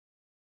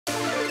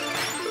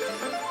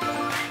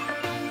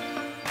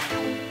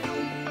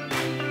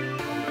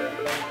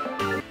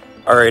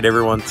Alright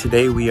everyone,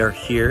 today we are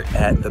here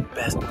at the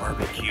best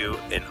barbecue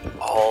in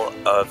all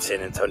of San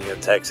Antonio,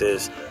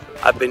 Texas.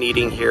 I've been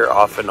eating here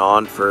off and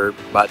on for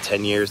about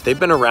 10 years. They've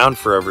been around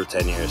for over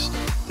 10 years.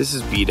 This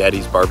is B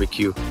Daddy's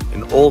Barbecue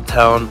in Old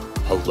Town,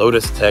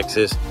 Helotes,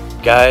 Texas.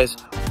 Guys,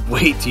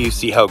 wait till you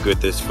see how good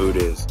this food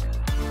is.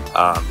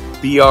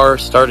 BR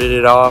started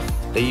it off.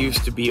 They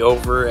used to be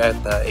over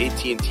at the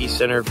ATT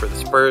Center for the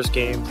Spurs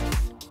games.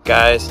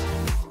 Guys,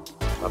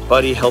 my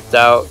buddy helped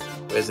out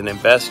as an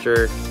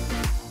investor.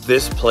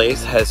 This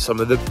place has some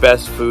of the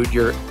best food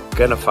you're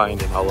gonna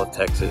find in all of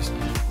Texas.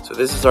 So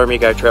this is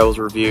Armyguy Travels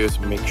Reviews.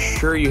 Make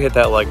sure you hit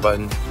that like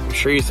button, make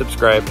sure you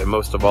subscribe, and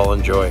most of all,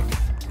 enjoy.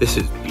 This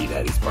is B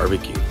Daddy's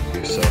Barbecue.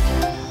 So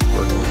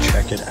we're gonna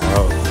check it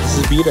out. This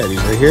is B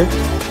Daddy's right here.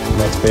 And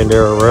that's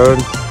Bandera Road.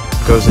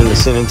 Goes into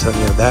San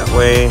Antonio that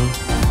way.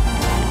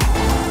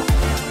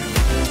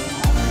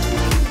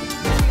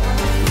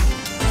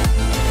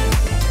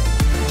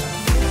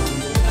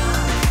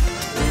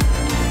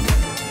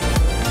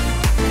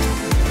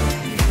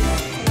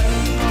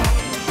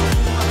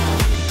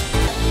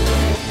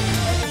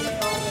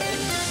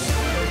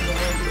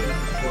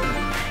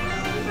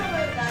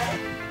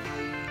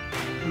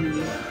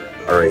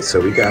 Alright,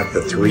 so we got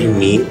the 3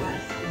 meat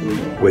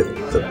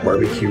with the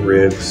barbecue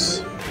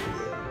ribs,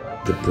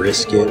 the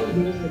brisket,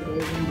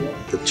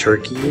 the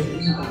turkey,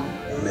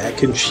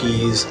 mac and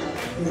cheese,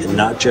 and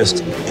not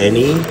just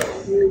any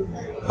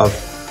of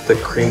the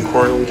cream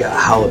corn. We got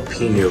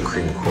jalapeno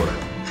cream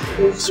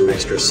corn, some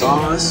extra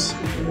sauce,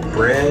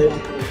 bread,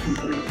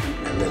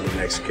 and then a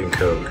Mexican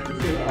Coke.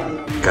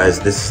 Guys,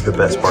 this is the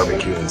best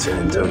barbecue in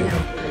San Antonio,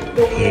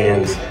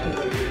 hands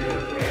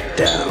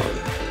down.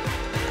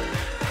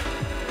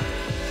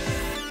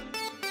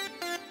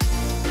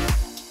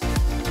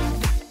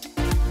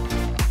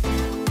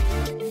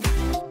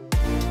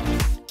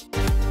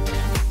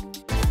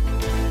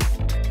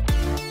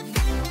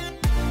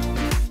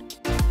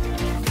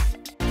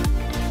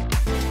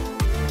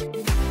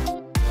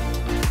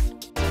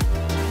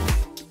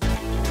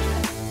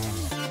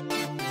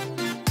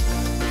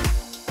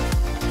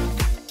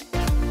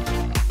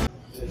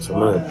 So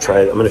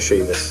I'm gonna show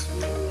you this.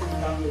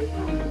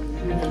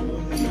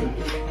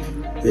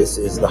 This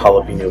is the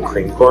jalapeno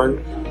cream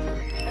corn.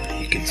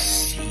 You can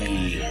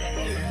see,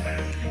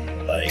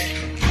 like,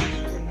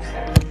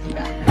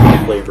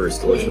 the flavor is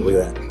delicious. Look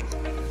at that.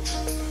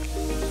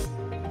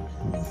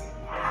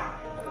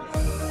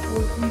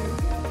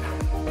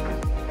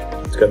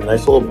 It's got a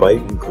nice little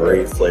bite and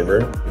great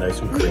flavor, nice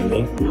and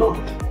creamy.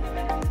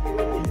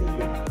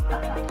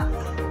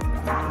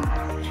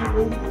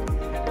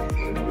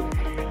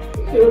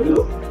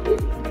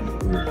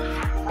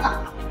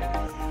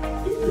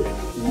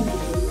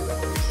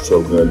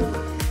 So good.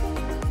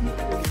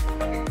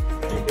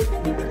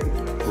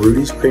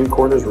 Rudy's cream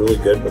corn is really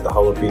good, but the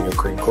jalapeno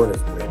cream corn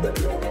is way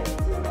better.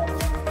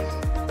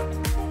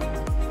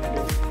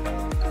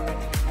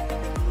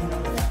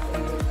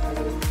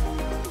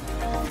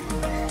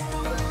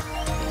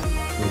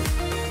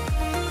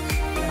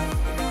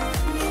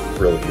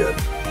 Really good.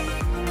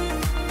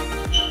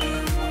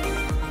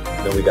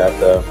 Then we got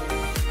the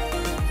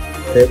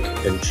thick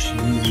and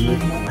cheesy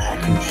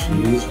mac and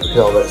cheese. Look at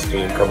all that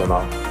steam coming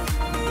off.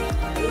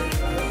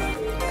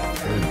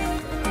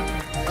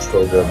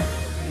 So good.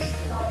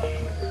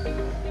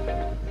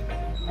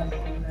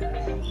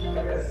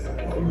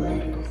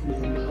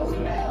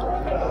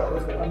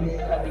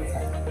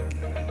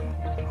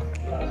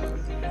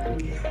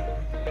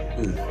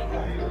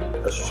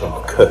 That's so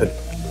good.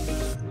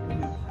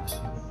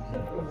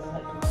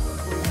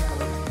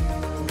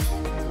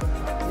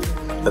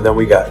 And then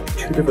we got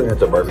 2 different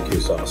kinds of barbecue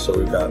sauce. So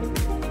we've got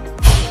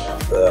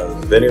the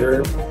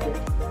vinegar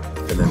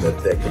and then the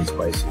thick and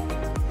spicy.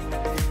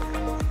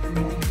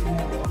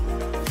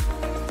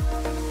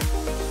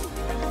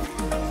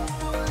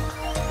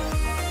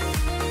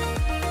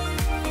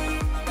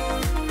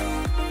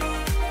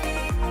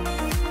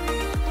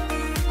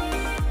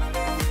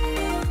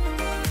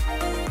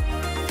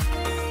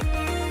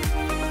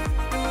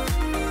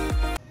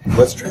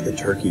 Let's try the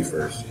turkey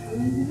first.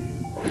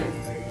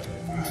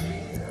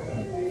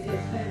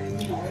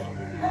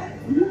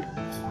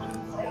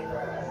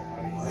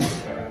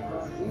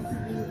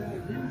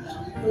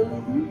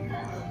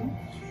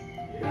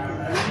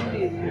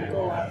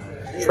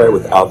 Try it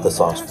without the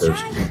sauce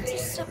first.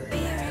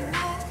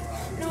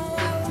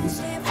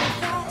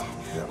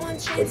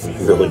 It's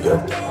really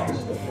good.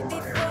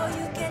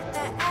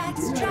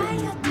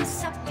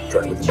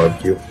 Try it with the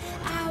barbecue.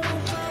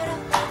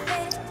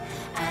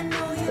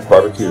 The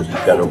barbecue's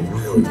got a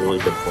really, really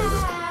good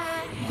flavor.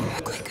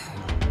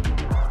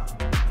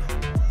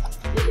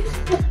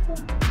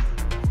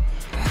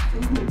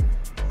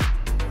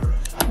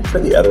 Try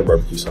the other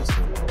barbecue sauce.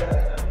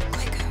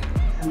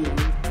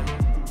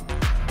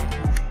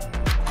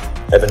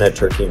 I haven't had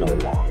turkey in a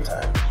long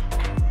time.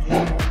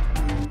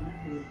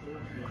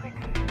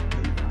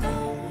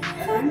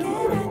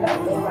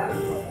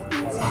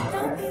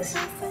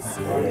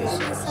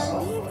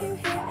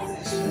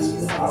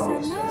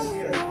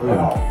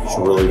 It's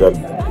really good.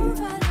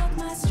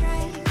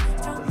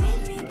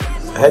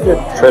 I had to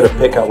try to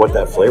pick out what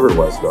that flavor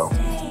was, though.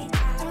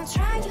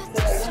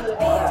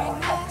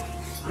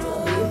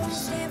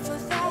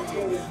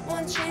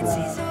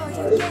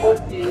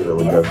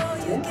 Really good.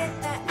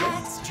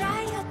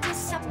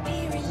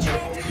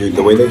 Dude,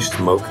 the way they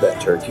smoke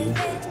that turkey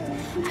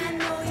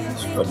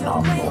is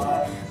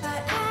phenomenal.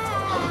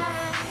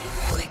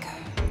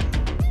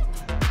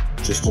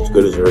 Just as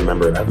good as I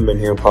remember it. I haven't been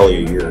here in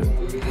probably a year.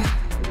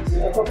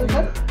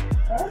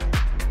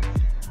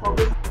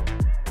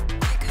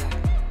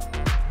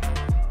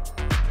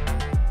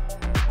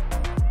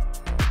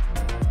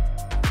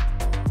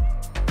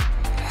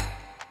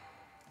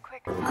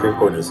 The cream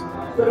corn is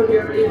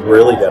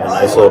really got a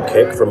nice little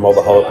kick from all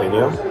the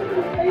jalapeno.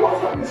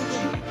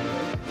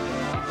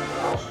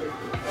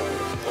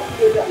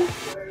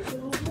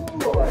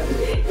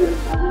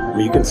 I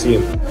mean, you can see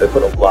they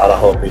put a lot of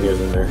jalapenos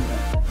in there.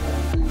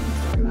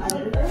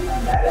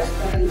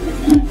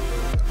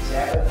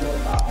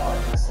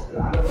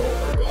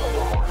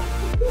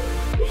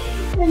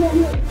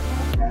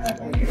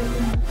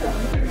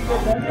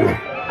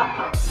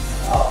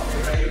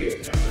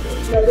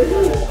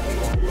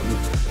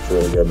 It's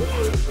really good.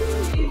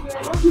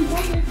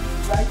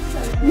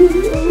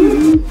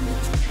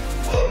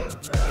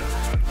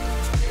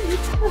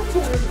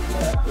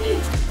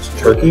 It's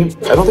turkey.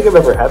 I don't think I've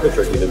ever had the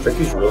turkey. The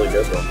turkey's really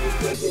good though.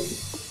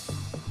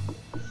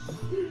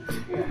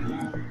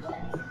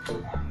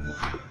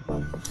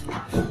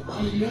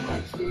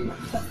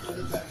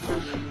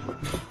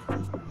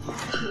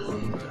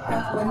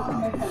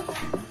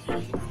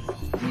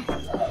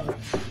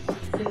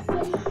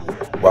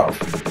 Wow.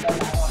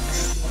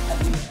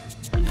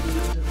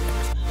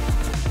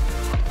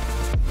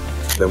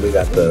 Then we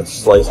got the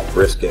sliced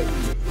brisket.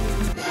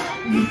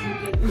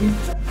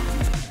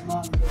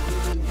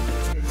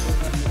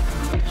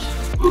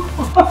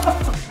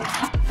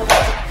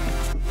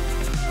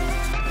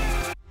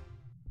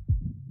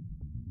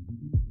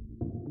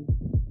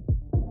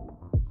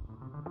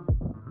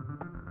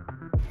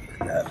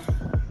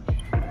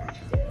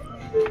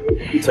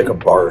 It's like a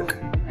bark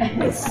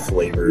of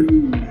flavor.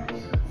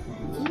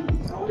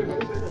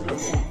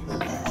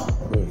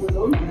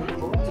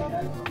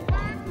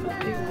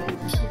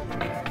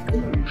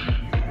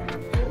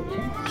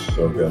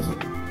 So good.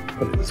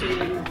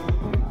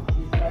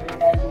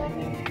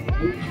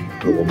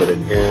 Put a little bit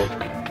in here.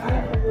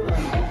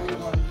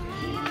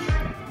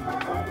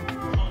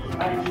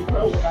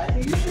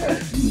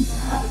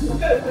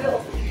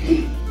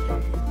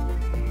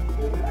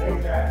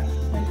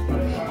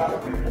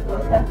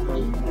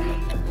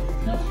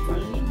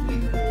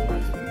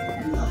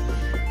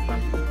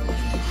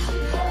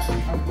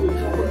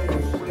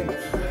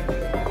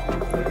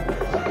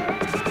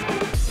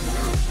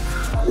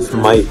 This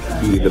might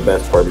be the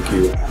best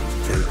barbecue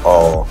in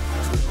all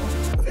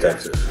of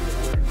Texas.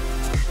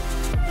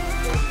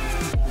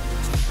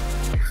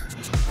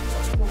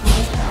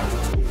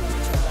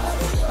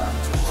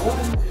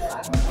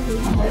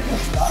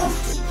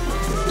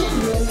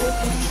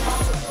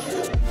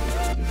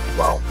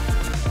 Wow.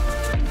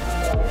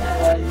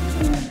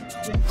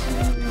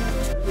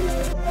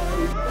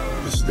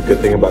 This is the good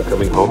thing about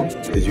coming home,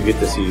 is you get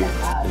to see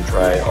and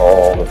try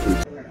all the food.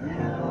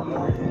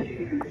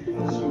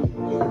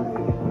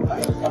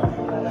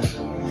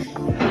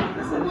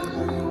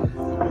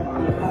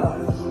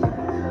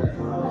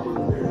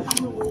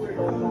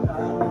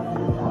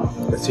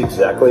 That's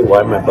exactly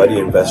why my buddy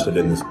invested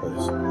in this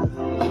place.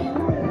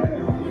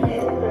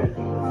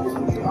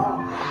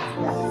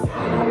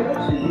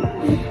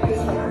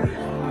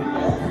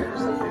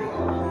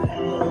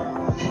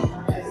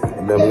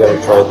 And then we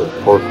gotta try the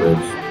pork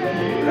ribs.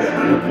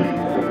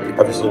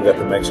 Obviously we got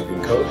the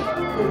Mexican coat.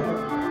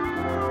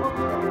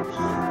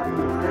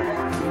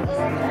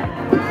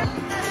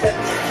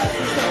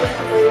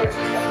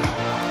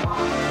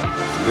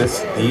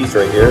 These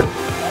right here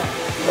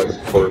are the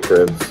pork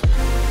ribs.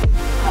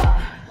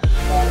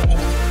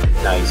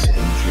 Nice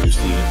and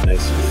juicy,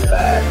 nice and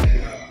fat.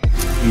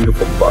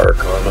 Beautiful bark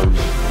on them.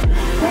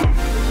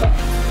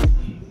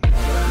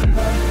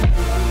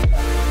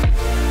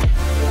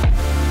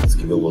 Let's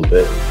give it a little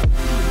bit.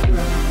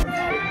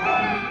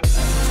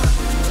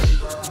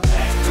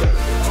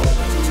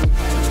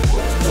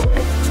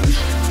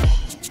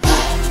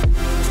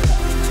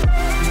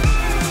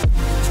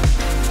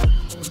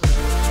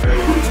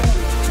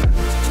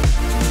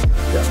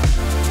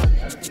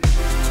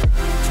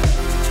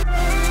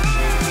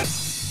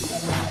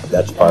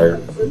 That's fire.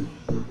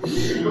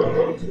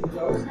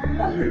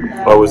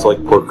 I always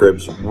like pork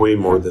ribs way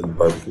more than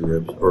barbecue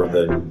ribs, or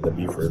than the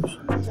beef ribs.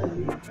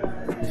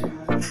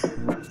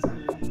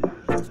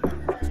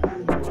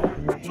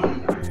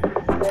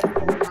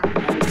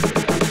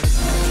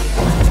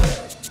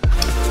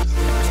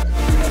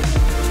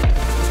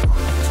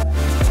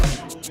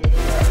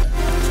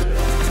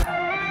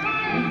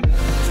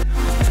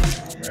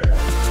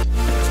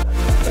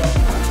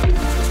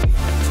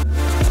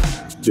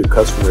 Do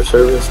customer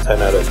service,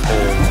 10 out of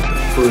 10.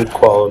 Food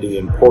quality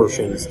and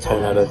portions,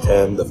 10 out of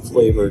 10. The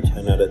flavor,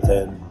 10 out of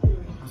 10.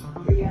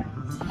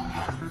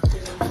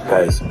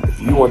 Guys, if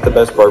you want the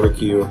best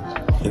barbecue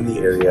in the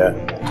area,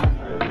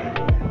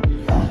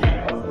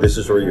 this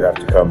is where you have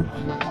to come.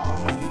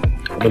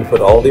 I'm going to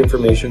put all the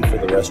information for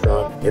the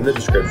restaurant in the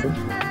description.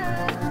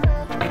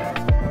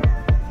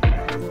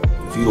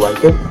 If you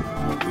like it,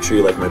 make sure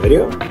you like my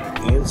video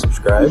and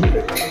subscribe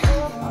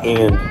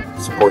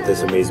and support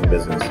this amazing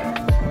business.